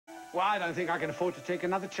Well, I don't think I can afford to take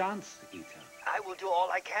another chance, Ita. I will do all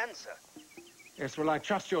I can, sir. Yes, well, I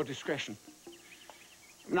trust your discretion.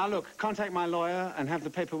 Now, look, contact my lawyer and have the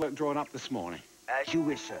paperwork drawn up this morning. As you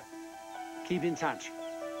wish, sir. Keep in touch.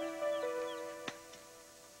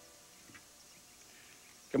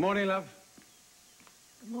 Good morning, love.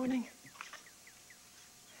 Good morning.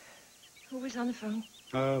 Who was on the phone?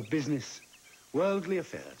 Business. Worldly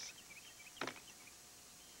affairs.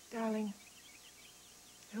 Darling,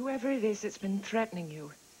 whoever it is that's been threatening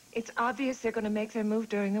you, it's obvious they're going to make their move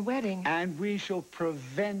during the wedding. And we shall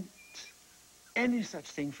prevent any such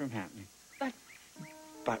thing from happening.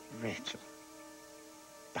 But, Rachel,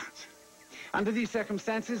 under these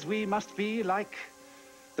circumstances, we must be like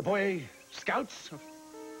the Boy Scouts.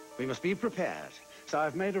 We must be prepared. So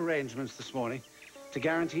I've made arrangements this morning to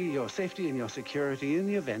guarantee your safety and your security in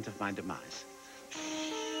the event of my demise.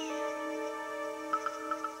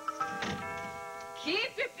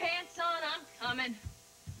 Keep your pants on, I'm coming.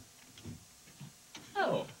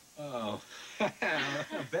 Oh,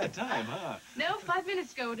 bad time, huh? No, 5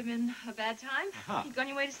 minutes ago would have been a bad time. You going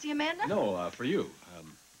your way to see Amanda? No, for you.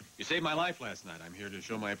 You saved my life last night. I'm here to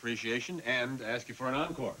show my appreciation and ask you for an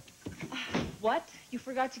encore. What? You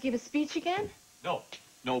forgot to give a speech again?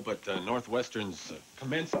 No, but Northwestern's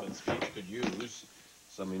commencement speech could use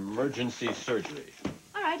some emergency surgery.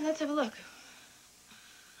 All right, let's have a look.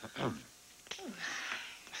 I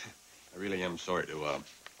really am sorry to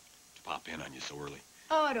pop in on you so early.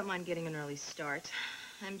 Oh, I don't mind getting an early start.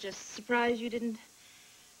 I'm just surprised you didn't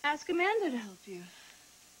ask Amanda to help you.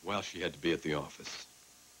 Well, she had to be at the office.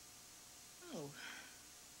 Oh.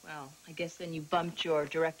 Well, I guess then you bumped your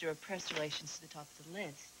director of press relations to the top of the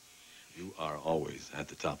list. You are always at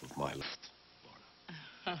the top of my list,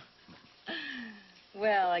 Lorna.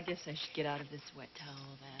 Well, I guess I should get out of this wet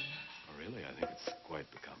towel then. Oh, really? I think it's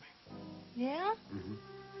quite becoming. Yeah? Mm-hmm.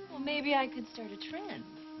 Well, maybe I could start a trend.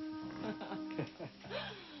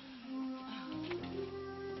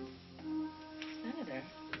 Senator.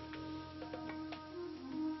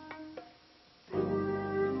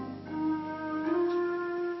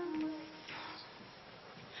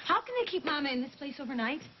 How can they keep Mama in this place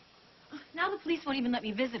overnight? Now the police won't even let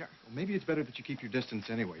me visit her. Well, maybe it's better that you keep your distance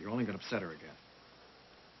anyway. You're only going to upset her again.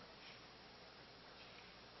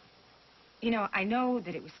 You know, I know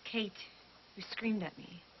that it was Kate who screamed at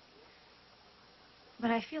me. But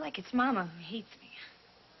I feel like it's Mama who hates me.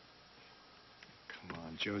 Come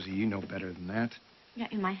on, Josie, you know better than that. Yeah,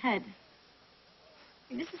 in my head.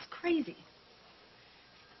 I mean, this is crazy.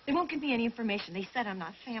 They won't give me any information. They said I'm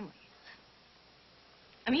not family.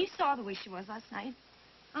 I mean, you saw the way she was last night.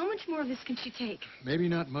 How much more of this can she take? Maybe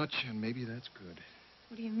not much, and maybe that's good.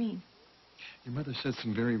 What do you mean? Your mother said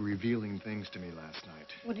some very revealing things to me last night.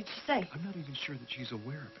 What did she say? I'm not even sure that she's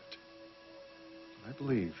aware of it. But I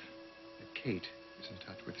believe that Kate is in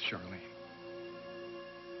touch with Charlene.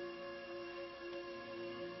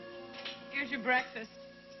 Here's your breakfast.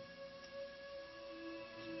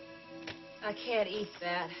 I can't eat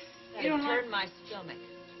that. You don't That'd turn my stomach.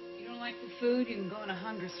 You don't like the food, you can go on a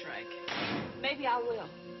hunger strike. Maybe I will.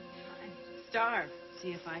 Starve.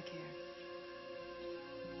 See if I care.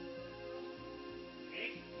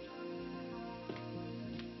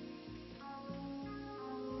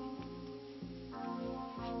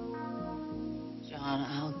 John,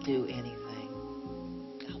 I'll do anything.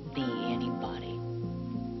 I'll be anybody.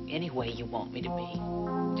 Any way you want me to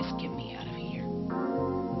be. Just get me out of here.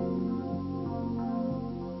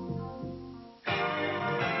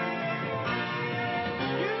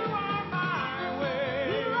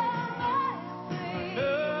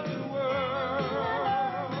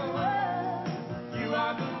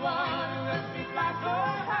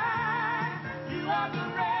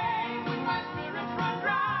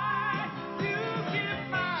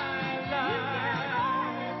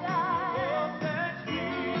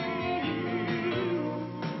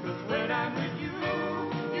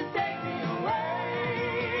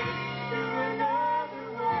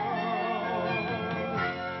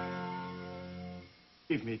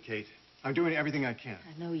 Believe me, Kate. I'm doing everything I can.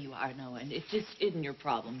 I know you are, Noah, and it just isn't your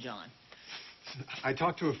problem, John. I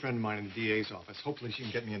talked to a friend of mine in the DA's office. Hopefully she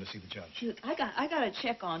can get me in to see the judge. Look, I got to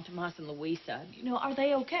check on Tomas and Luisa. You know, are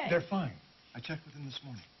they okay? They're fine. I checked with them this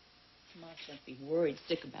morning. Tomas must be worried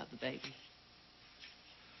sick about the baby.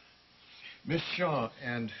 Miss Shaw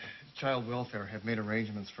and Child Welfare have made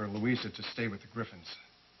arrangements for Louisa to stay with the Griffins,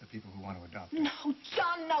 the people who want to adopt her. No,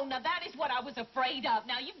 John, no. Now, that is what I was afraid of.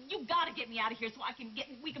 Now, you got to get me out of here so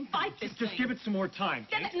we can fight this Just thing. give it some more time,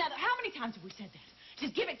 Kate. Now, how many times have we said that?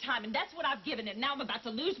 Just give it time, and that's what I've given it. Now I'm about to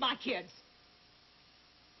lose my kids.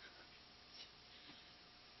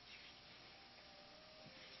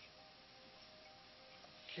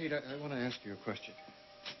 Kate, I want to ask you a question.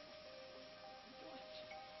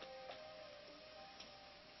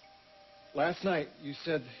 Last night, you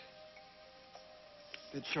said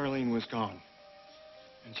that Charlene was gone,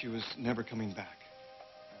 and she was never coming back.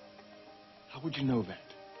 How would you know that?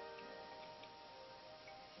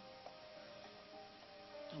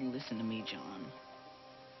 Don't listen to me, John.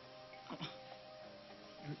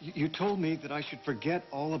 You told me that I should forget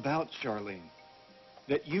all about Charlene,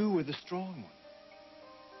 that you were the strong one.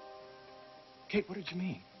 Kate, what did you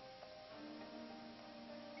mean?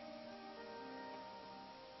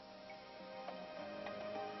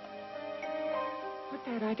 Put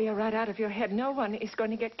that idea right out of your head. No one is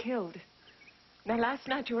going to get killed. Now, last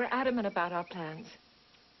night you were adamant about our plans.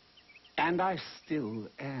 And I still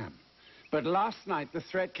am. But last night the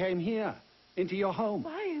threat came here, into your home.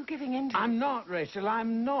 Why are you giving in to I'm not, Rachel,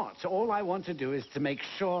 I'm not. All I want to do is to make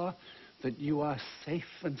sure that you are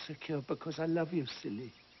safe and secure because I love you,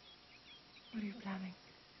 silly. What are you planning?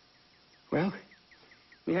 Well,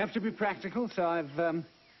 we have to be practical, so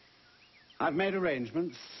I've made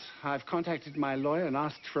arrangements. I've contacted my lawyer and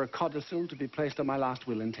asked for a codicil to be placed on my last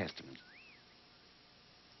will and testament.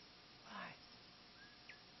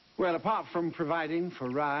 Why? Well, apart from providing for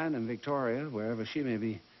Ryan and Victoria, wherever she may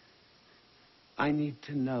be, I need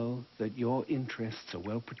to know that your interests are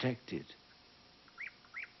well protected.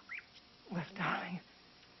 Well, darling,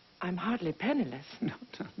 I'm hardly penniless.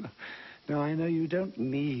 No, I know you don't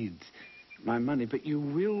need my money, but you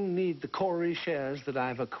will need the Corey shares that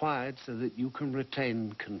I've acquired so that you can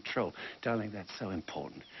retain control. Darling, that's so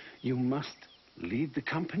important. You must lead the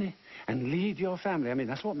company and lead your family. I mean,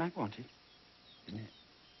 that's what Mac wanted, isn't it?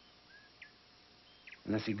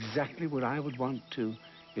 And that's exactly what I would want, too.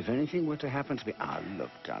 If anything were to happen to me... Ah,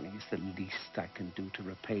 look, darling, it's the least I can do to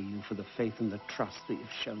repay you for the faith and the trust that you've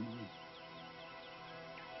shown me.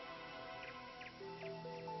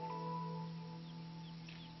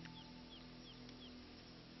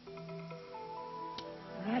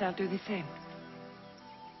 All right, I'll do the same.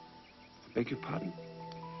 I beg your pardon?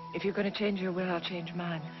 If you're going to change your will, I'll change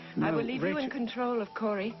mine. No, I will leave you in Rachel. control of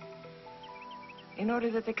Corey in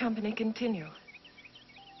order that the company continue.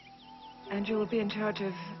 And you will be in charge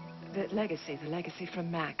of the legacy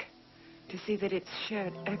from Mac, to see that it's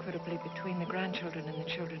shared equitably between the grandchildren and the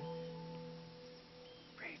children.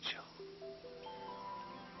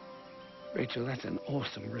 Rachel, that's an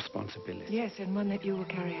awesome responsibility. Yes, and one that you will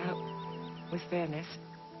carry out with fairness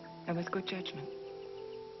and with good judgment.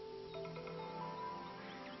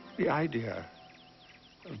 The idea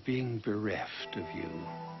of being bereft of you.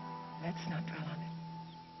 Let's not dwell on it.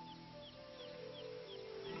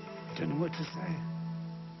 I don't know what to say.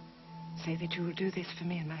 Say that you will do this for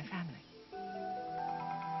me and my family.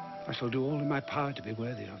 I shall do all in my power to be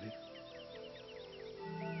worthy of it.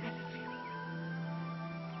 I love you.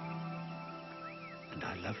 And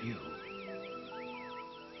I love you.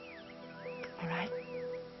 All right.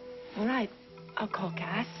 All right. I'll call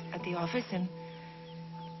Cass at the office and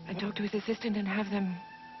talk to his assistant and have them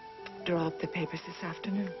draw up the papers this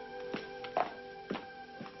afternoon.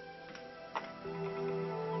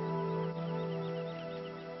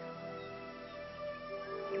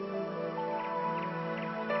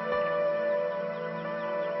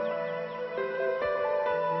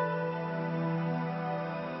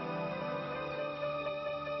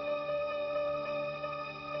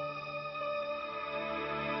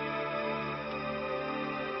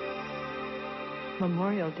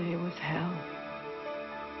 Memorial Day was hell.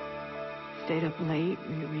 Stayed up late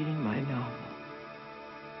rereading my novel.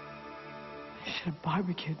 I should have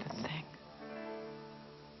barbecued the thing.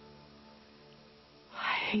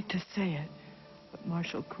 I hate to say it, but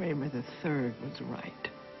Marshall Kramer III was right.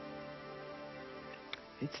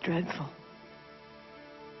 It's dreadful.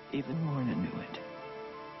 Even Lorna knew it.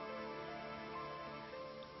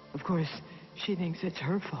 Of course, she thinks it's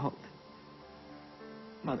her fault.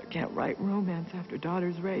 Mother can't write romance after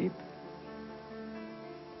daughter's rape.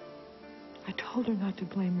 I told her not to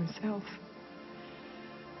blame herself.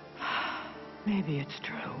 Maybe it's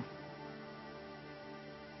true.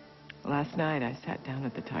 Last night, I sat down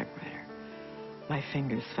at the typewriter. My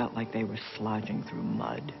fingers felt like they were slogging through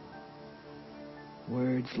mud.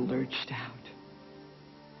 Words lurched out.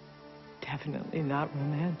 Definitely not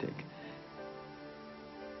romantic.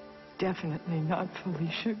 Definitely not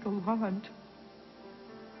Felicia Gallant.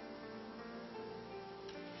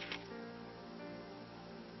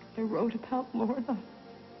 I wrote about Lorna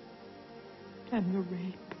and the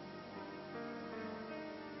rape.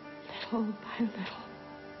 Little by little,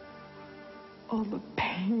 all the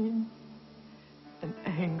pain and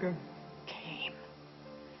anger came,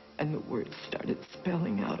 and the words started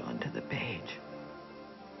spilling out onto the page.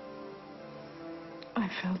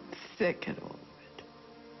 felt sick at all of it.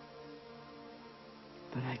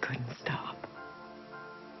 But I couldn't stop.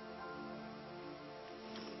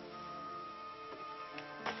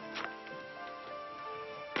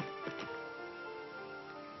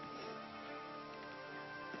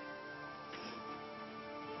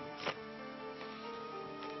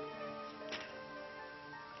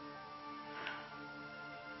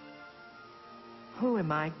 Who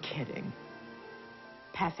am I kidding?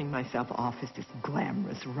 Passing myself off as this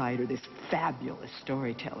glamorous writer, this fabulous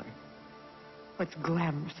storyteller. What's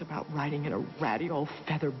glamorous about riding in a ratty old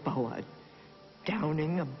feather boa,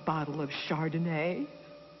 downing a bottle of Chardonnay?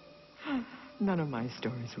 None of my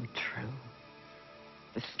stories were true.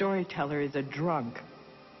 The storyteller is a drunk.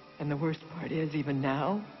 And the worst part is, even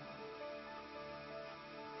now,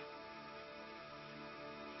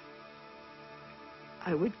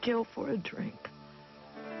 I would kill for a drink.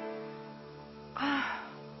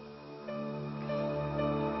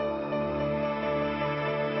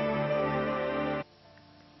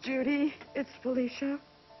 Judy, it's Felicia.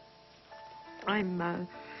 I'm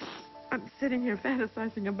sitting here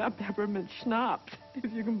fantasizing about peppermint schnapps,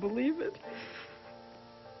 if you can believe it.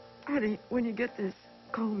 Honey, when you get this,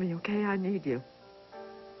 call me, okay? I need you.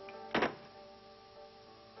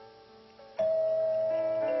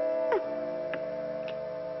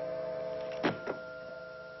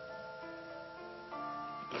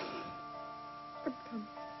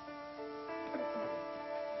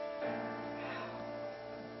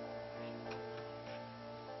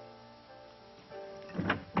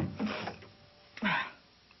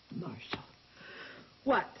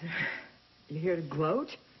 What? You here to gloat?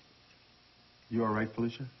 You all right,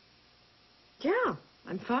 Felicia? Yeah,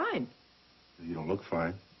 I'm fine. You don't look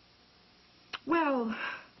fine. Well,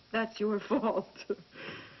 that's your fault.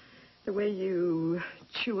 The way you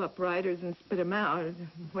chew up writers and spit them out,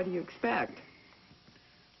 what do you expect?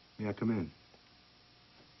 May I come in?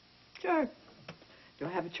 Sure. Do I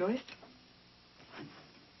have a choice?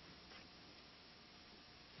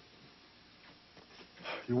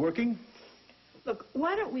 You working? Look,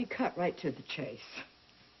 why don't we cut right to the chase?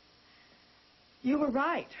 You were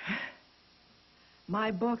right. My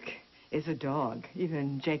book is a dog.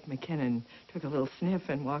 Even Jake McKinnon took a little sniff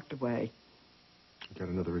and walked away. You got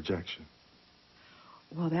another rejection.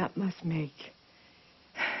 Well, that must make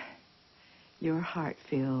your heart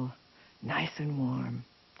feel nice and warm,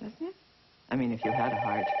 doesn't it? I mean, if you had a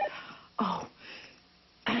heart. Oh,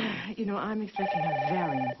 you know, I'm expecting a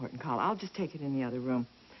very important call. I'll just take it in the other room.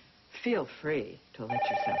 Feel free to let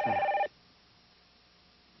yourself out.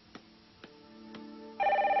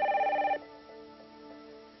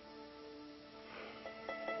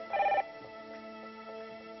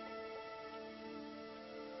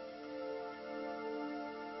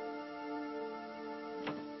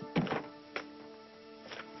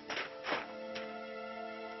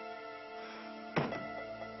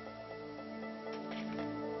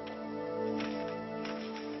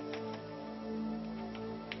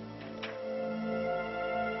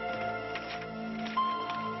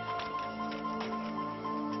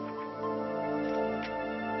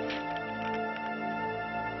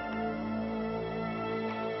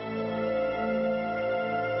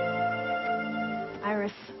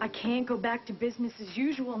 Iris, I can't go back to business as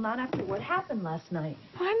usual, not after what happened last night.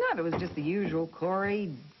 Why not? It was just the usual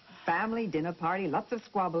Corey family dinner party, lots of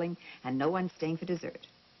squabbling, and no one staying for dessert.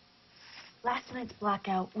 Last night's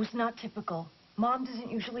blackout was not typical. Mom doesn't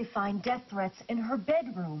usually find death threats in her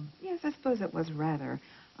bedroom. Yes, I suppose it was rather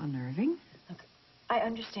unnerving. Look, I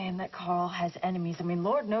understand that Carl has enemies. I mean,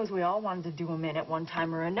 Lord knows we all wanted to do him in at one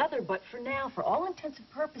time or another, but for now, for all intents and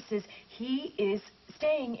purposes, he is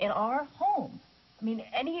staying in our home. I mean,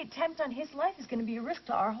 any attempt on his life is going to be a risk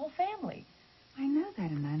to our whole family. I know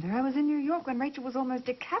that, Amanda. I was in New York when Rachel was almost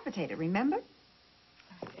decapitated, remember?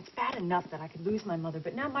 It's bad enough that I could lose my mother,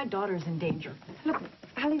 but now my daughter's in danger. Look,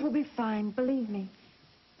 Allie will be fine, believe me.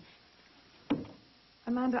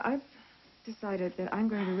 Amanda, I've decided that I'm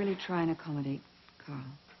going to really try and accommodate Carl.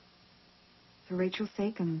 For Rachel's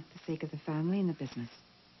sake and the sake of the family and the business.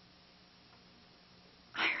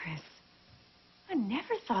 Iris, I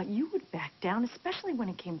never thought you would back down, especially when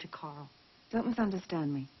it came to Carl. Don't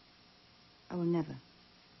misunderstand me. I will never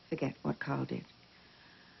forget what Carl did.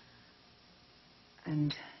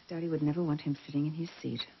 And Daddy would never want him sitting in his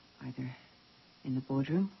seat, either in the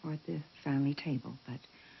boardroom or at the family table. But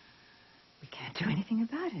we can't do anything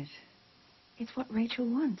about it. It's what Rachel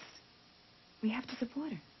wants. We have to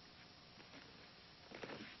support her.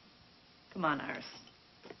 Come on, Iris.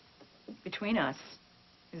 Between us,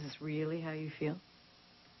 is this really how you feel?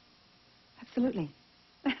 Absolutely.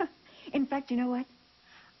 In fact, you know what?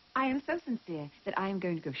 I am so sincere that I am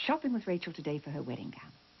going to go shopping with Rachel today for her wedding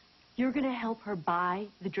gown. You're going to help her buy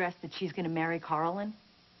the dress that she's going to marry Carl in?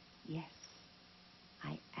 Yes,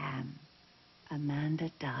 I am.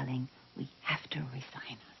 Amanda, darling, we have to resign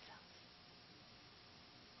ourselves.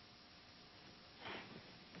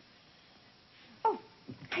 Oh,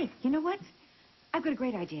 hey, you know what? I've got a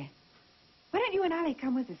great idea. Why don't you and Ali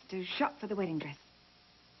come with us to shop for the wedding dress?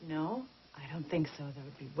 No, I don't think so. That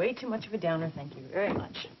would be way too much of a downer. Thank you very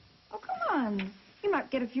much. Oh, come on. You might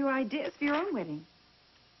get a few ideas for your own wedding.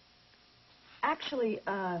 Actually,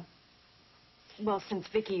 well, since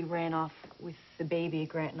Vicky ran off with the baby,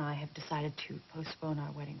 Grant and I have decided to postpone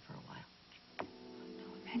our wedding for a while. No,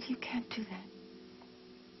 Amanda, you can't do that.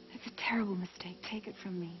 That's a terrible mistake. Take it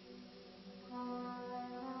from me.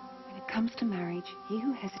 When it comes to marriage, he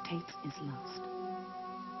who hesitates is lost.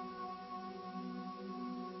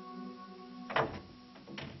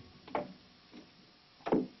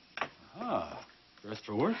 Ah, dressed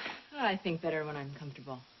for work? I think better when I'm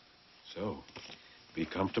comfortable. So, be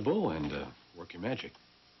comfortable and work your magic.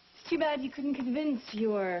 It's too bad you couldn't convince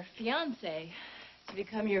your fiancé to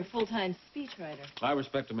become your full-time speechwriter. I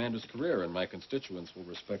respect Amanda's career, and my constituents will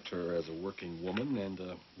respect her as a working woman and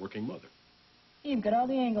a working mother. You've got all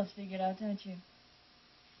the angles figured out, don't you?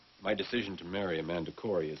 My decision to marry Amanda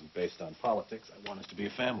Corey isn't based on politics. I want us to be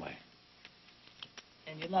a family.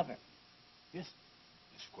 And you love her. Yes.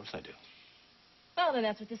 Yes, of course I do. Well, then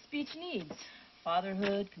that's what the speech needs.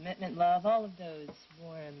 Fatherhood, commitment, love, all of those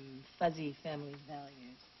warm, fuzzy family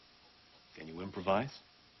values. Can you improvise?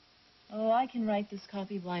 Oh, I can write this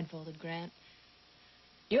copy blindfolded, Grant.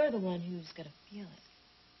 You're the one who's got to feel it.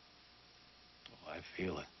 Oh, I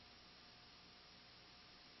feel it.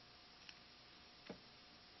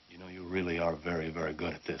 You know, you really are very, very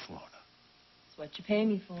good at this, Lorna. It's what you pay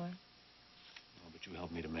me for. Oh, but you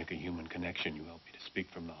help me to make a human connection. You help me to speak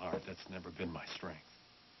from the heart. That's never been my strength.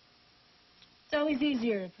 It's always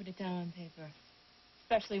easier to put it down on paper,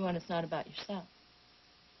 especially when it's not about yourself.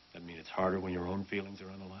 That mean it's harder when your own feelings are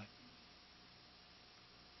on the line?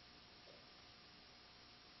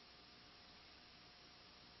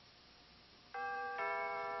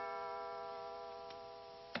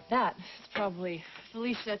 That is probably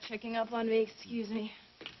Felicia checking up on me. Excuse me.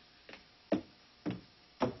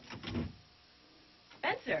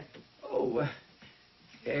 Spencer. Oh,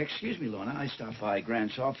 excuse me, Lorna. I stopped by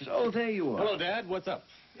Grant's office. Oh, there you are. Hello, Dad. What's up?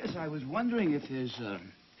 Yes, I was wondering if there's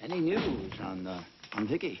any news on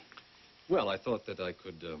Vicky. Well, I thought that I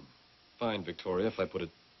could find Victoria if I put a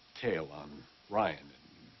tail on Ryan.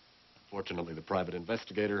 Unfortunately, the private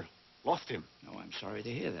investigator lost him. Oh, I'm sorry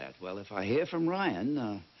to hear that. Well, if I hear from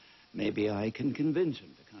Ryan, maybe I can convince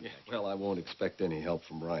him to contact you. Well, I won't expect any help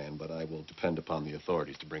from Ryan, but I will depend upon the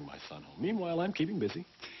authorities to bring my son home. Meanwhile, I'm keeping busy.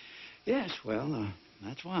 Yes, well,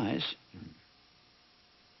 that's wise.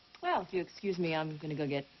 Well, if you excuse me, I'm going to go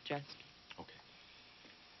get dressed. Okay.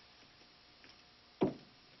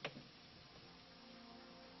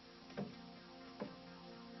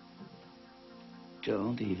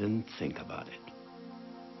 Don't even think about it.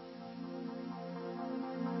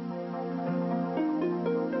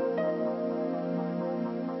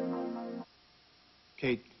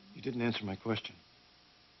 Kate, you didn't answer my question.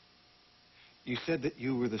 You said that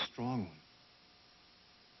you were the strong one.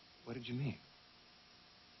 What did you mean?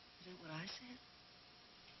 Is that what I said?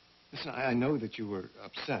 Listen, I know that you were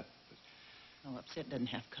upset, but... No, upset doesn't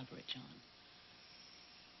have to cover it, John.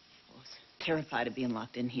 I was terrified of being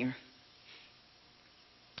locked in here.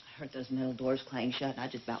 I heard those metal doors clang shut, and I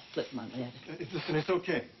just about flipped my lid. Listen, it's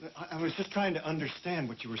okay. I was just trying to understand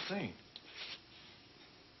what you were saying.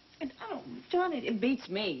 And I don't, John, it beats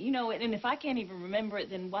me, you know, and if I can't even remember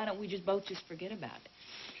it, then why don't we both just forget about it?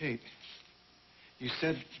 Kate, you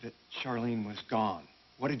said that Charlene was gone.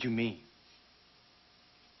 What did you mean?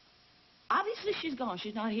 Obviously she's gone.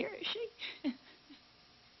 She's not here, is she?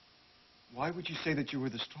 Why would you say that you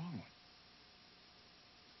were the strong one?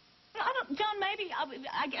 I don't, John, maybe,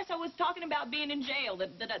 I guess I was talking about being in jail,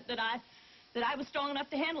 that I was strong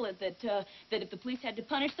enough to handle it, that if the police had to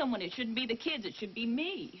punish someone, it shouldn't be the kids, it should be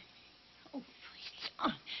me. Oh, please,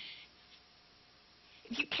 John.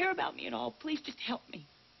 If you care about me at all, please just help me.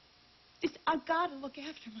 I've got to look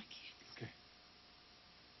after my kids. Okay.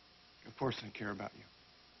 Of course I care about you.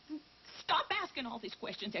 Stop asking all these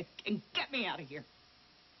questions and get me out of here.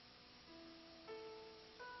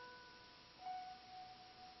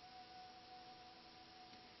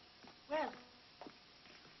 Well,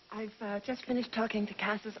 I've just finished talking to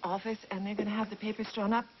Cass's office, and they're going to have the papers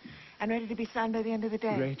drawn up and ready to be signed by the end of the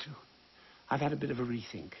day. Rachel, I've had a bit of a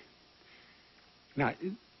rethink. Now,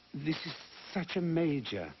 this is such a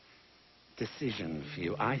major decision for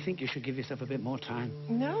you. I think you should give yourself a bit more time.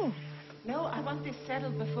 No. No, I want this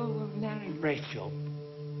settled before we're married. Rachel.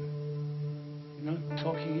 You're not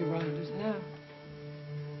talking you around, is it? No.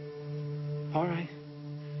 All right.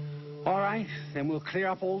 All right, then we'll clear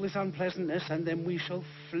up all this unpleasantness, and then we shall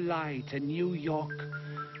fly to New York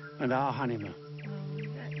and our honeymoon. Oh,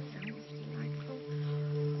 that sounds delightful.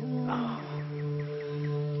 Oh.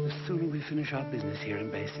 The sooner we finish our business here in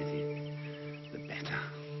Bay City, the better.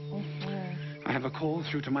 I have a call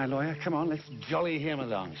through to my lawyer. Come on, let's jolly him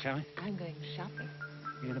along, shall we? I'm going shopping.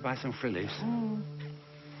 You're going to buy some frillies.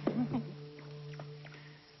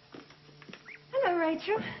 Hello,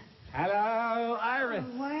 Rachel. Hello, Iris.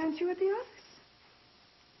 Why aren't you at the office?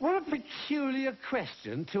 What a peculiar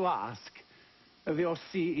question to ask of your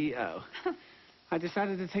CEO. I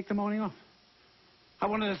decided to take the morning off. I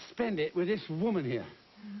wanted to spend it with this woman here.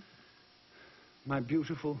 My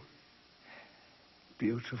beautiful,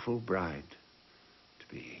 beautiful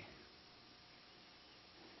bride-to-be.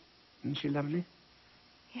 Isn't she lovely?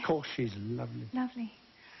 Yes. Of course she's lovely. Lovely.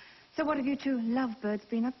 So what have you two lovebirds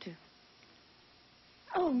been up to?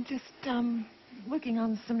 Oh, just, working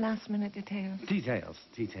on some last-minute details. Details.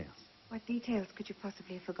 What details could you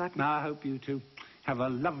possibly have forgotten? Now, I hope you two have a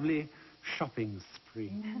lovely shopping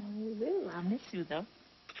spree. We will. I'll miss you, though.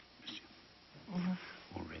 Miss you.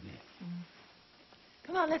 Already.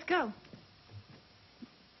 Come on, let's go.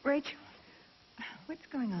 Rachel, what's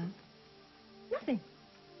going on? Nothing.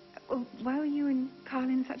 Why were you and Carl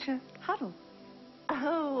in such a huddle?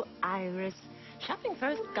 Oh, Iris. Shopping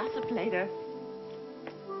first, gossip later.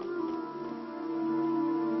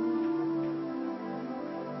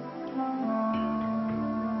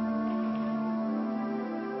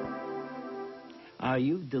 Are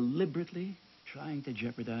you deliberately trying to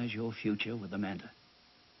jeopardize your future with Amanda?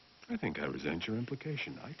 I think I resent your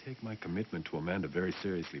implication. I take my commitment to Amanda very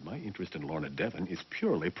seriously. My interest in Lorna Devon is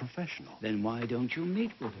purely professional. Then why don't you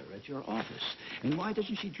meet with her at your office? And why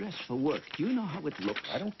doesn't she dress for work? Do you know how it looks?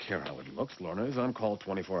 I don't care how it looks. Lorna is on call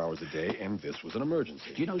 24 hours a day, and this was an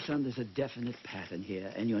emergency. Do you know, son, there's a definite pattern here,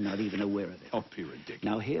 and you're not even aware of it. Don't be ridiculous.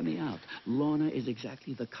 Now, hear me out. Lorna is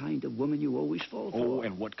exactly the kind of woman you always fall for. Oh,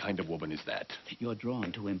 and what kind of woman is that? You're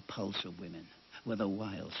drawn to impulsive women with a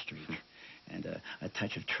wild streak and a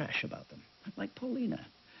touch of trash about them, like Paulina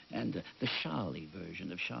and the Charlie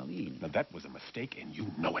version of Charlene. Now, that was a mistake, and you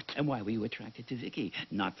know it. And why were you attracted to Vicky?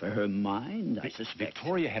 Not for her mind, I suspect.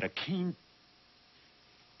 Victoria had a keen...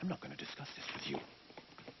 I'm not going to discuss this with you.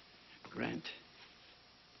 Grant,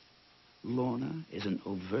 Lorna is an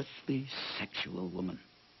overtly sexual woman.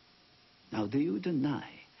 Now, do you deny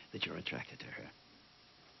that you're attracted to her?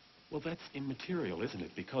 Well, that's immaterial, isn't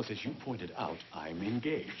it? Because, as you pointed out, I'm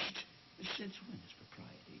engaged. Since when has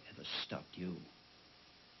propriety ever stopped you?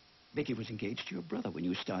 Vicky was engaged to your brother when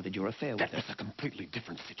you started your affair with her. That was a completely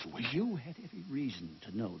different situation. You had every reason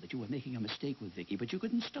to know that you were making a mistake with Vicky, but you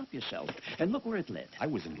couldn't stop yourself. And look where it led. I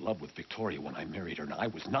was in love with Victoria when I married her, and I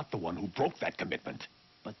was not the one who broke that commitment.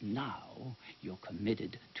 But now you're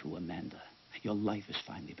committed to Amanda. Your life is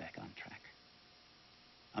finally back on track.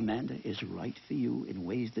 Amanda is right for you in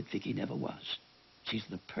ways that Vicky never was. She's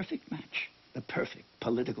the perfect match. The perfect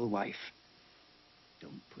political wife.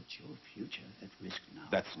 Don't put your future at risk now.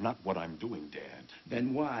 That's not what I'm doing, Dad.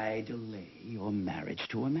 Then why delay your marriage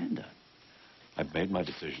to Amanda? I've made my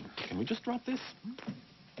decision. Can we just drop this?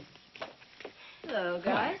 Hello,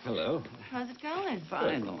 guys. Hello. How's it going?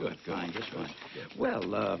 Fine, Good, Lorna. good. Fine, just fine.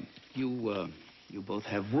 Well, you both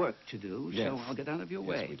have work to do, Yes. so I'll get out of your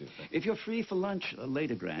way. Yes, we do. Thank If you're free for lunch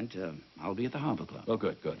later, Grant, I'll be at the Harbor Club. Oh,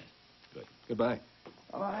 good. Good. Goodbye.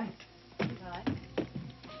 Bye. Bye.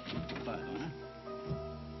 Bye, Lorna.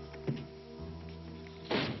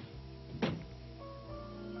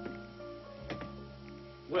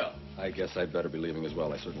 Well, I guess I'd better be leaving as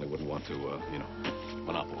well. I certainly wouldn't want to,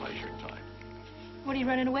 monopolize your time. What are you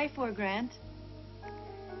running away for, Grant?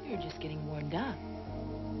 You're just getting warmed up.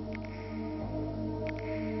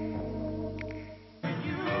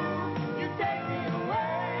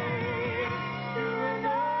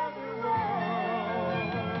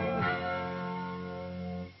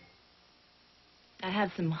 I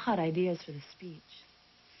have some hot ideas for the speech.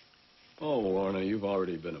 Oh, Lorna, you've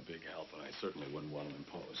already been a big help, and I certainly wouldn't want to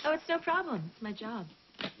impose. Oh, it's no problem. It's my job.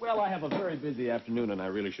 Well, I have a very busy afternoon, and I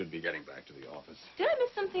really should be getting back to the office. Did I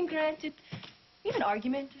miss something, Grant? Did you have an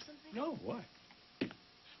argument or something? No, why?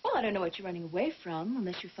 Well, I don't know what you're running away from,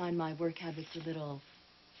 unless you find my work habits a little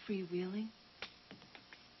freewheeling.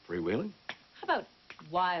 Freewheeling? How about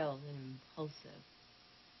wild and impulsive?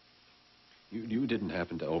 You didn't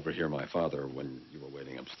happen to overhear my father when you were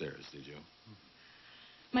waiting upstairs, did you?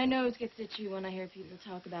 My nose gets itchy when I hear people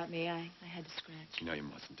talk about me. I had to scratch. You know, you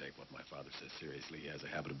mustn't take what my father says seriously. He has a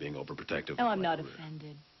habit of being overprotective. Oh, of I'm my not career.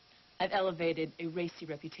 offended. I've elevated a racy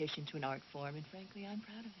reputation to an art form, and frankly, I'm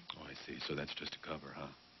proud of it. Oh, I see. So that's just a cover, huh?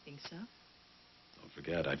 Think so? Don't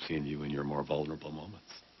forget, I've seen you in your more vulnerable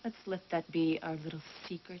moments. Let's let that be our little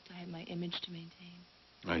secret. I have my image to maintain.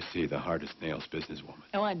 I see. The hardest nails businesswoman.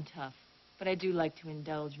 Oh, I'm tough. But I do like to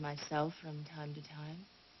indulge myself from time to time.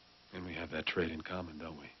 And we have that trait in common,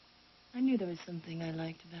 don't we? I knew there was something I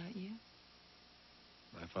liked about you.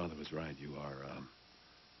 My father was right. You are,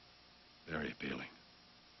 very appealing.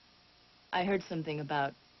 I heard something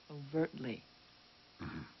about overtly.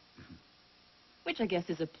 Which I guess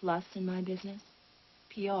is a plus in my business.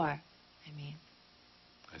 PR, I mean.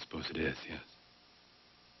 I suppose it is, yes.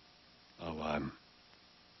 Oh,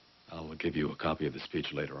 I'll give you a copy of the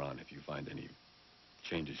speech later on. If you find any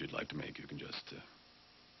changes you'd like to make, you can just,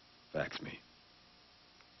 fax me.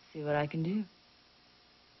 See what I can do.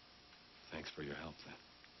 Thanks for your help,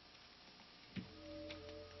 then.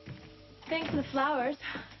 Thanks for the flowers.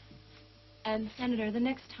 And, Senator, the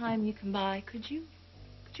next time you come by, could you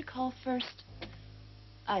call first?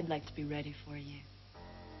 I'd like to be ready for you.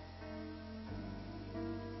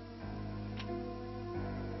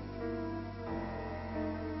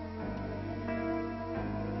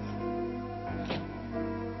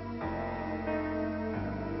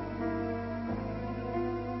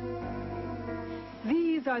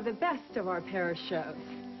 These are the best of our Paris shows.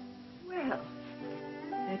 Well,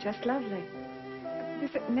 they're just lovely.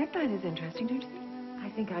 This neckline is interesting, don't you think? I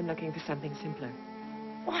think I'm looking for something simpler.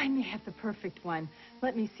 Oh, I may have the perfect one.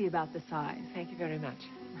 Let me see about the size. Thank you very much.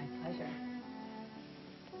 My pleasure.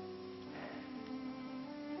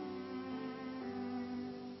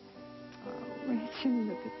 Oh, Rachel,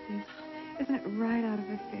 look at this. Isn't it right out of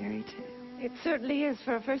a fairy tale? It certainly is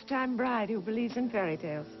for a first-time bride who believes in fairy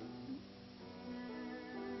tales.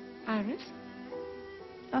 Iris?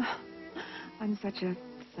 Oh, I'm such a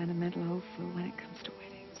sentimental old fool when it comes to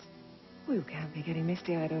weddings. Well, you can't be getting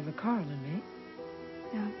misty-eyed over Carl and me.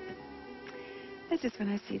 No. That's just when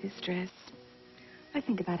I see this dress. I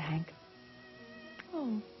think about Hank.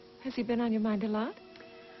 Oh, has he been on your mind a lot?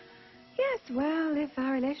 Yes, well, if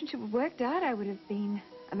our relationship had worked out, I would have been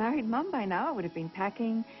a married mom by now. I would have been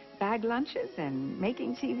packing bag lunches and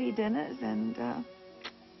making TV dinners and,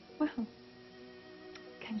 well,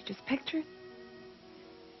 can you just picture it?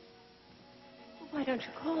 Why don't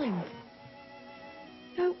you call him?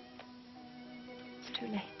 No. It's too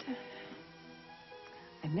late.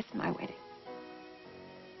 I missed my wedding.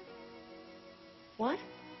 What?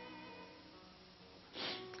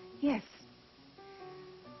 Yes.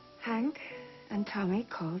 Hank and Tommy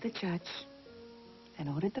called the judge and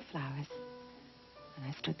ordered the flowers, and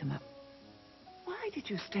I stood them up. Why did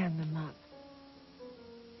you stand them up?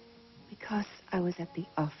 Because I was at the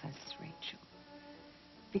office, Rachel.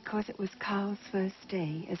 Because it was Carl's first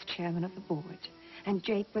day as chairman of the board, and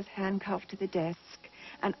Jake was handcuffed to the desk,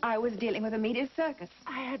 and I was dealing with a media circus.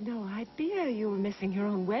 I had no idea you were missing your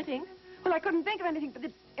own wedding. Well, I couldn't think of anything but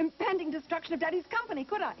the impending destruction of Daddy's company,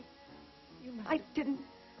 could I? I didn't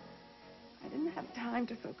have time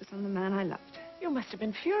to focus on the man I loved. You must have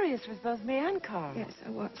been furious with both me and Carl. Yes, I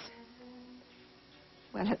was.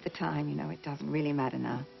 Well, at the time, you know, it doesn't really matter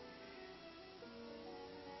now.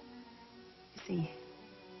 You see,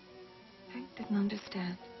 Hank didn't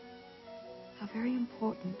understand how very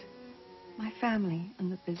important my family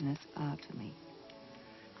and the business are to me.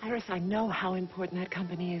 Iris, I know how important that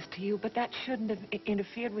company is to you, but that shouldn't have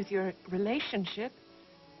interfered with your relationship.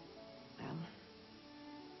 Well,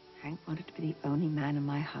 Hank wanted to be the only man in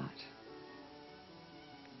my heart.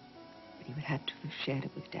 But he would have to have shared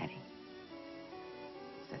it with Daddy.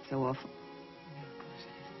 Is that so awful? No, of course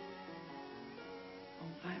it isn't.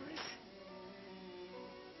 Oh, Iris.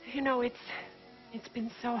 You know, it's been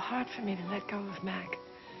so hard for me to let go of Mac.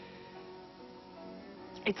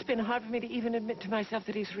 It's been hard for me to even admit to myself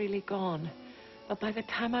that he's really gone. But by the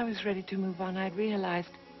time I was ready to move on, I'd realized,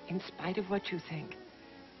 in spite of what you think,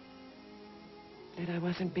 that I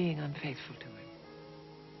wasn't being unfaithful to him.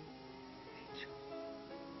 Rachel,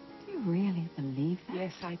 do you really believe that?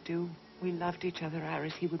 Yes, I do. We loved each other,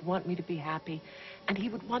 Iris. He would want me to be happy. And he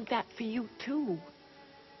would want that for you, too.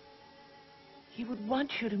 He would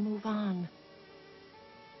want you to move on.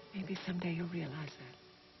 Maybe someday you'll realize that.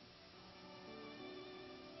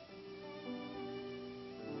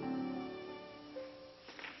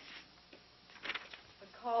 The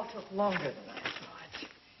call took longer than I thought.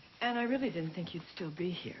 And I really didn't think you'd still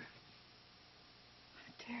be here.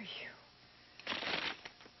 How dare you?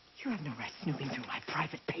 You have no right snooping through my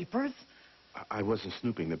private papers. I wasn't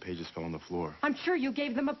snooping. The pages fell on the floor. I'm sure you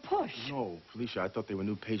gave them a push. No, Felicia, I thought they were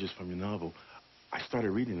new pages from your novel. I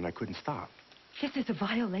started reading and I couldn't stop. This is a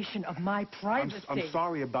violation of my privacy. I'm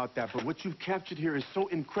sorry about that, but what you've captured here is so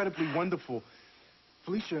incredibly wonderful.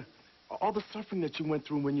 Felicia, all the suffering that you went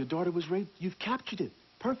through when your daughter was raped, you've captured it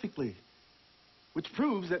perfectly. Which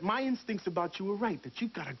proves that my instincts about you were right, that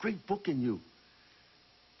you've got a great book in you.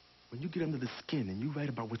 When you get under the skin and you write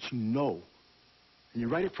about what you know, and you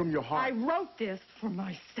write it from your heart... I wrote this for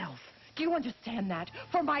myself. Do you understand that?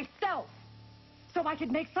 For myself. So I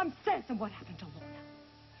could make some sense of what happened to Lorna.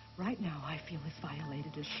 Right now, I feel as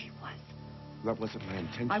violated as she was. That wasn't my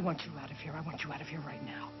intention. I want you out of here. I want you out of here right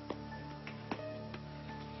now.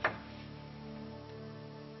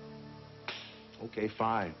 Okay,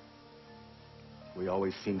 fine. We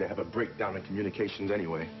always seem to have a breakdown in communications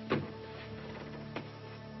anyway.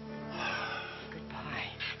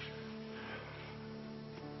 Goodbye.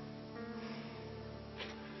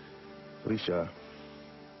 Felicia,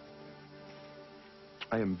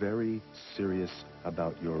 I am very serious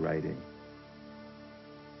about your writing.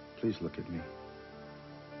 Please look at me.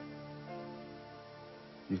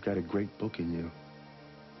 You've got a great book in you.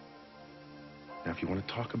 Now, if you want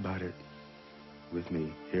to talk about it with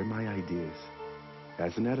me, hear my ideas.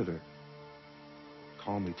 As an editor,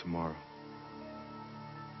 call me tomorrow.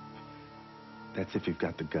 That's if you've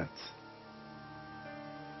got the guts.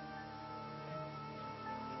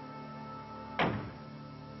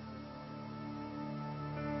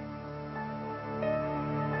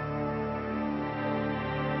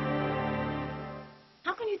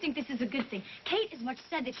 How can you think this is a good thing? Kate as much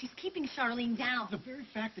said that she's keeping Charlene down. The very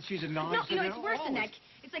fact that she's No, acknowledged... it's worse than that.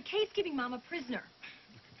 It's like Kate's keeping Mom a prisoner.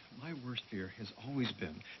 My worst fear has always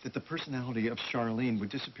been that the personality of Charlene would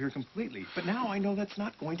disappear completely. But now I know that's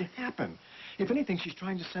not going to happen. If anything, she's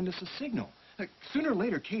trying to send us a signal. Sooner or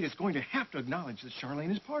later, Kate is going to have to acknowledge that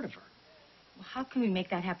Charlene is part of her. Well, how can we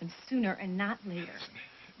make that happen sooner and not later?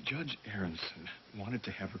 Judge Aronson wanted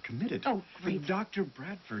to have her committed. Oh, great. But Dr.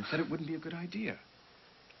 Bradford said it wouldn't be a good idea.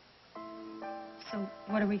 So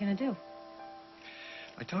what are we going to do?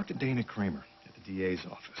 I talked to Dana Kramer at the DA's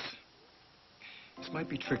office. This might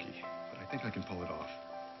be tricky, but I think I can pull it off.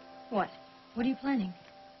 What? What are you planning?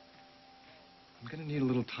 I'm going to need a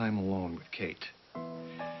little time alone with Kate.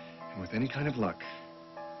 And with any kind of luck,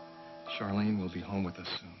 Charlene will be home with us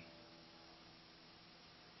soon.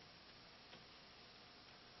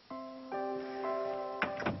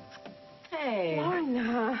 Hey.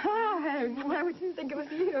 Lorna. Hi. Why would you think it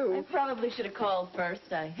was you? I probably should have called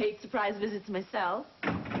first. I hate surprise visits myself.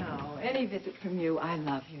 No, any visit from you, I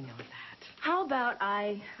love. You know that. How about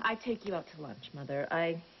I take you out to lunch, Mother?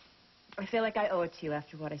 I feel like I owe it to you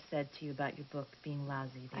after what I said to you about your book being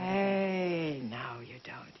lousy. Hey, no, you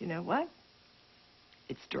don't. You know what?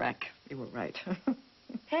 It's Drek. You were right.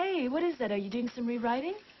 Hey, what is that? Are you doing some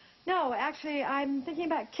rewriting? No, actually, I'm thinking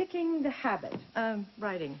about kicking the habit.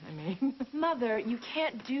 Writing, I mean. Mother, you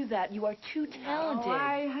can't do that. You are too talented. No,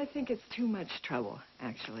 I think it's too much trouble,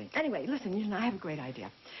 actually. Anyway, listen, you know, I have a great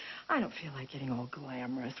idea. I don't feel like getting all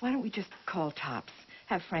glamorous. Why don't we just call Tops?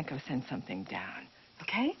 Have Franco send something down,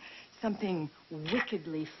 okay? Something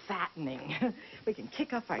wickedly fattening. We can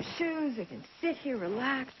kick off our shoes. We can sit here,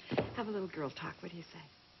 relax, have a little girl talk. What do you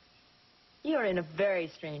say? You are in a very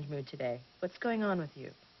strange mood today. What's going on with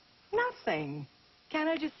you? Nothing. Can't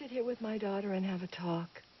I just sit here with my daughter and have a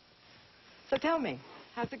talk? So tell me,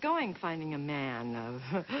 how's it going finding a man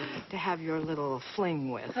to have your little fling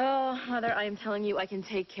with? Oh, Mother, I am telling you I can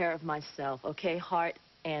take care of myself, okay? Heart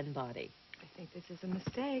and body. I think this is a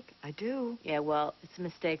mistake. I do. Yeah, well, it's a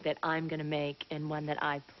mistake that I'm going to make and one that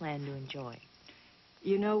I plan to enjoy.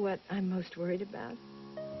 You know what I'm most worried about?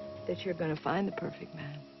 That you're going to find the perfect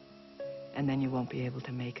man. And then you won't be able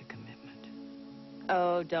to make a commitment.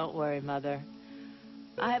 Oh, don't worry, Mother.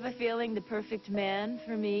 I have a feeling the perfect man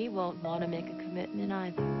for me won't want to make a commitment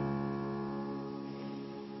either.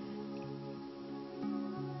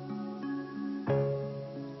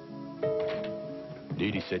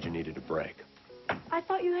 Dee Dee said you needed a break. I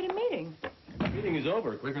thought you had a meeting. The meeting is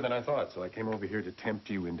over quicker than I thought, so I came over here to tempt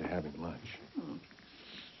you into having lunch.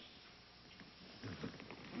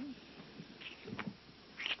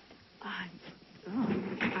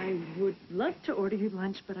 I would love to order you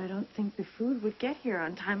lunch, but I don't think the food would get here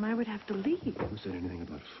on time. I would have to leave. Who said anything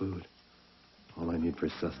about food? All I need for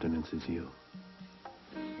sustenance is you.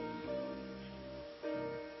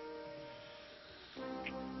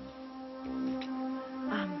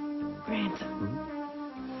 Grant.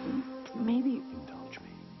 Maybe... Indulge me.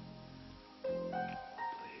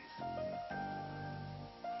 Please.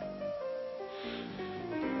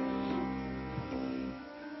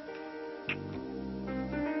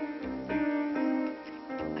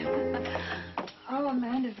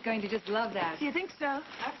 going to just love that. Do you think so?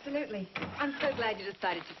 Absolutely. I'm so glad you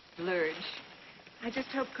decided to splurge. I just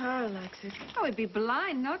hope Carl likes it. Oh, he'd be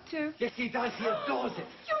blind not to. Yes, he does. He adores it.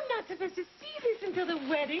 You're not supposed to see this until the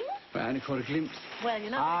wedding. Well, I only caught a glimpse. Well,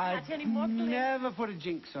 you're not going to catch any more police. Never put a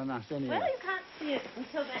jinx on us anyway. Well, you can't see it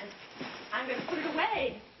until then. I'm going to put it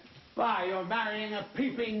away. Why, you're marrying a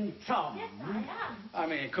peeping Tom? Yes, I am. I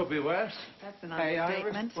mean, it could be worse. That's an Hey, Iris,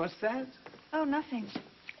 understatement. what's that? Oh, nothing.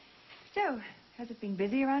 So, has it been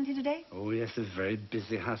busy around here today? Oh, yes, it's a very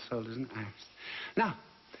busy household, isn't it, Iris? Now,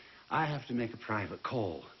 I have to make a private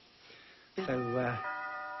call. So,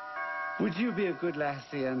 would you be a good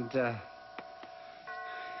lassie and,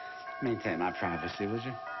 maintain my privacy, would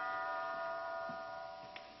you?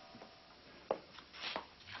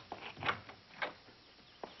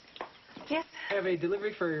 Yes. Have a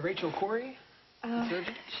delivery for Rachel Corey?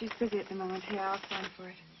 Surgeon? She's busy at the moment. Here, I'll sign for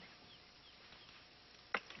it.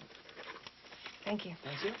 Thank you.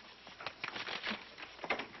 Thank you.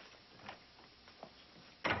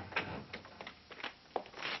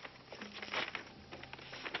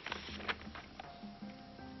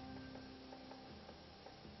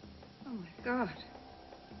 Oh, my God.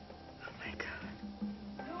 Oh, my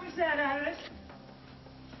God. Who was that, Iris?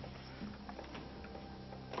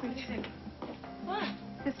 Richard, What?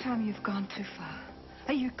 this time you've gone too far.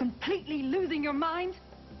 Are you completely losing your mind?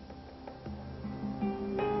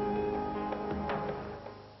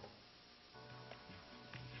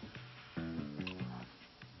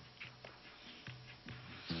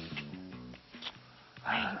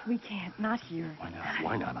 We can't, not here. Why not?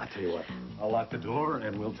 Why not? I'll tell you what. I'll lock the door,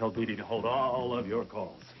 and we'll tell Dee Dee to hold all of your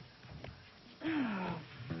calls.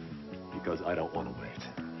 Because I don't want to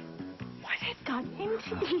wait. What has got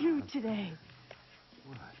into you today?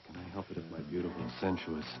 What? Can I help it if my beautiful,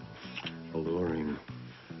 sensuous, alluring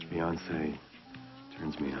fiancé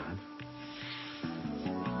turns me on?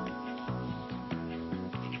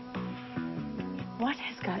 What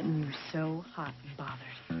has gotten you so hot and bothered?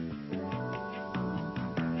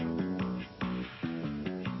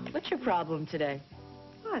 What's your problem today?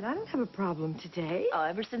 What? I don't have a problem today. Oh,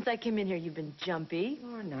 ever since I came in here, you've been jumpy.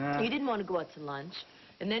 Or not. You didn't want to go out to lunch.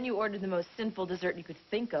 And then you ordered the most sinful dessert you could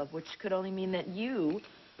think of, which could only mean that you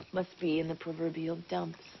must be in the proverbial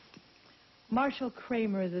dumps. Marshall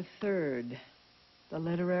Kramer III, the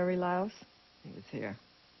literary louse, he was here.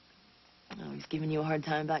 Oh, he's giving you a hard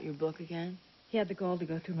time about your book again? He had the gall to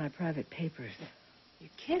go through my private papers. You're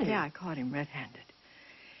kidding. Yeah, I caught him red-handed.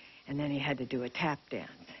 And then he had to do a tap dance.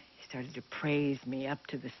 He started to praise me up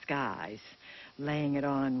to the skies, laying it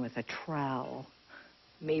on with a trowel.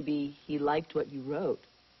 Maybe he liked what you wrote.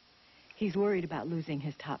 He's worried about losing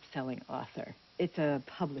his top-selling author. It's a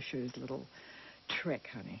publisher's little trick,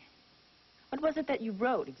 honey. What was it that you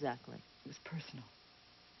wrote, exactly? It was personal.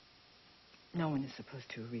 No one is supposed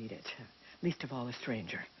to read it, least of all a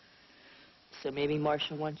stranger. So maybe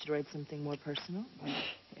Marshall wants you to write something more personal?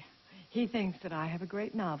 He thinks that I have a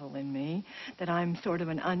great novel in me, that I'm sort of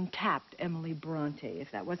an untapped Emily Bronte.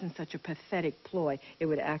 If that wasn't such a pathetic ploy, it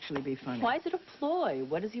would actually be funny. Why is it a ploy?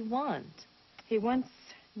 What does he want? He wants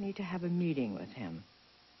me to have a meeting with him.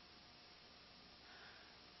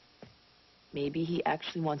 Maybe he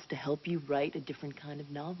actually wants to help you write a different kind of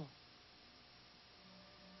novel.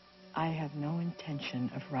 I have no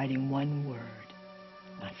intention of writing one word,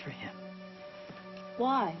 not for him.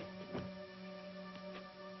 Why?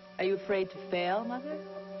 Are you afraid to fail, Mother?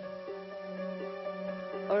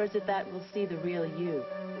 Or is it that we'll see the real you?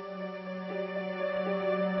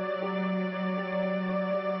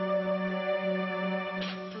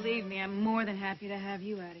 Believe me, I'm more than happy to have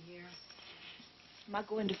you out of here. Am I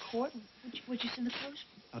going to court? Would you send the post?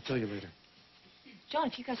 I'll tell you later. John,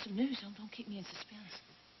 if you got some news, don't keep me in suspense.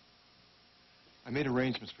 I made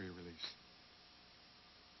arrangements for your release.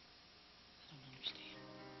 I don't understand.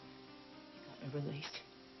 You got me released.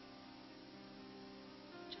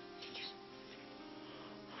 John, thank you so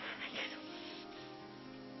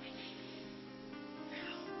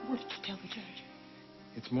much. What did you tell the judge?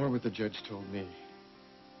 It's more what the judge told me.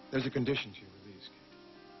 There's a condition to your release.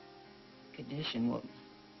 Condition? What?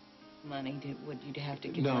 Money? Would you have to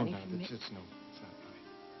give No, money no, from me? it's not money.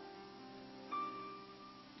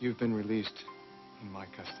 You've been released in my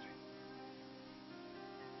custody.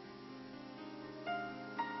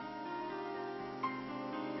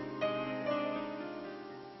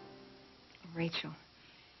 Rachel,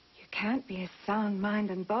 you can't be a sound mind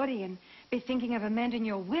and body and be thinking of amending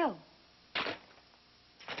your will.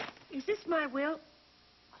 Is this my will?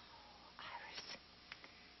 Oh, Iris,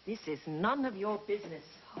 this is none of your business.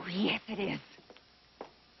 Oh, yes, it is.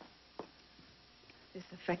 This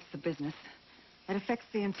affects the business. It affects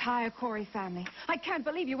the entire Corey family. I can't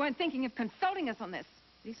believe you weren't thinking of consulting us on this.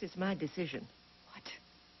 This is my decision. What?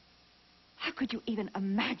 How could you even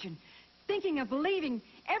imagine thinking of leaving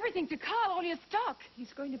everything to Carl, all your stock?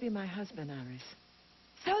 He's going to be my husband, Iris.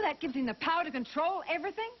 So that gives him the power to control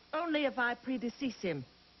everything? Only if I predecease him.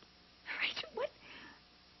 Rachel,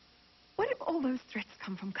 what if all those threats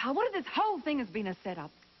come from Carl? What if this whole thing has been a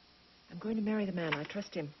setup? I'm going to marry the man. I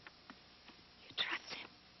trust him. You trust him?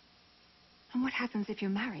 And what happens if you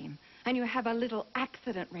marry him and you have a little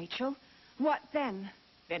accident, Rachel? What then?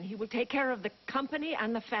 Then he will take care of the company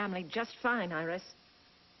and the family just fine, Iris.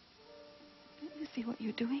 Don't you see what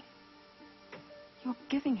you're doing? You're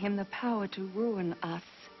giving him the power to ruin us.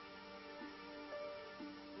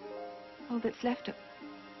 All that's left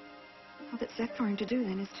for him to do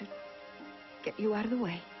then is to get you out of the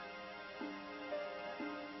way.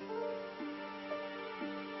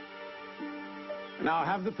 Now,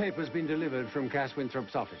 have the papers been delivered from Cass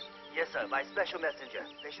Winthrop's office? Yes, sir, by special messenger.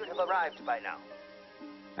 They should have arrived by now.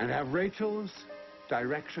 And have Rachel's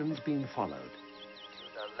directions been followed? To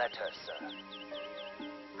the letter, sir.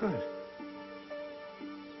 Good.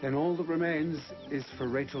 Then all that remains is for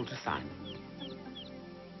Rachel to sign.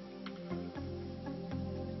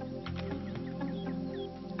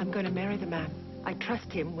 I'm going to marry the man. I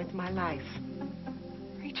trust him with my life.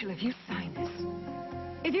 Rachel, if you sign this...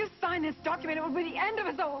 If you sign this document, it will be the end of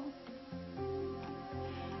us all.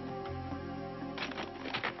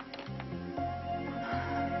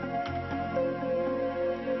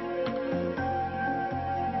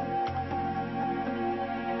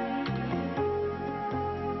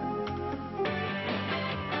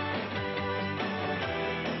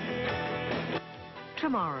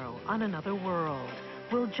 Tomorrow on Another World,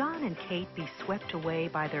 will John and Kate be swept away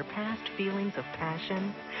by their past feelings of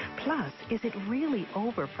passion? Plus, is it really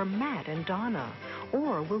over for Matt and Donna?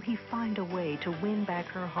 Or will he find a way to win back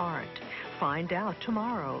her heart? Find out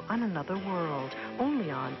tomorrow on Another World,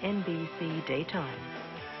 only on NBC Daytime.